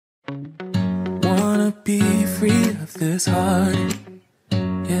this hard.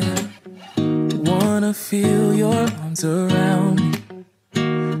 Yeah, wanna feel your arms around me.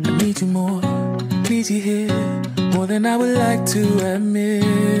 I need you more, need you here, more than I would like to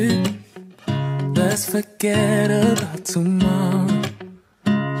admit. Let's forget about tomorrow.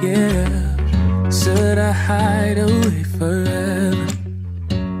 Yeah, should I hide away forever?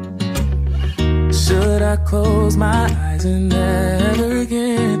 Should I close my eyes and never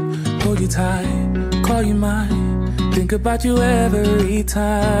again hold you tight, call you mine, think about you every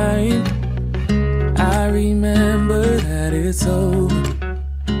time? I remember that it's over.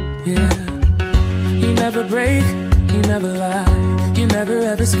 Yeah, you never break, you never lie, you're never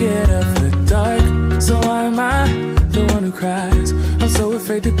ever scared of the dark. So why am I the one who cries? I'm so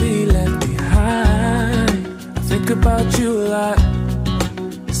afraid to be left behind. I think about you a lot.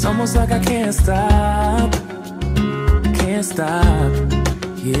 It's almost like I can't stop, can't stop.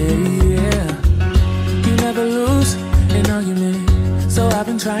 Yeah, yeah. You never lose an argument, so I've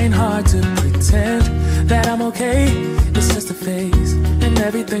been trying hard to pretend that I'm okay. It's just a phase, and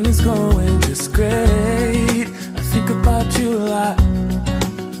everything is going just great. I think about you a lot.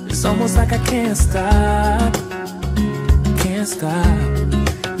 It's almost like I can't stop, can't stop.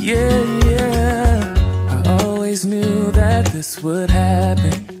 Yeah, yeah. I always knew that this would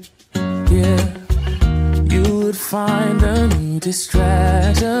happen. Yeah, you would find a new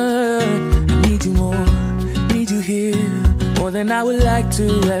distraction. I need you more, need you here, more than I would like to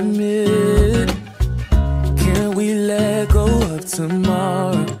admit. Can we let go of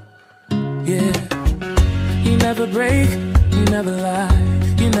tomorrow? Yeah, you never break, you never lie,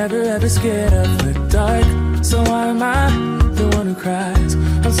 you're never ever scared of the dark. So why am I the one who cries?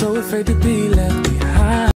 I'm so afraid to be left behind.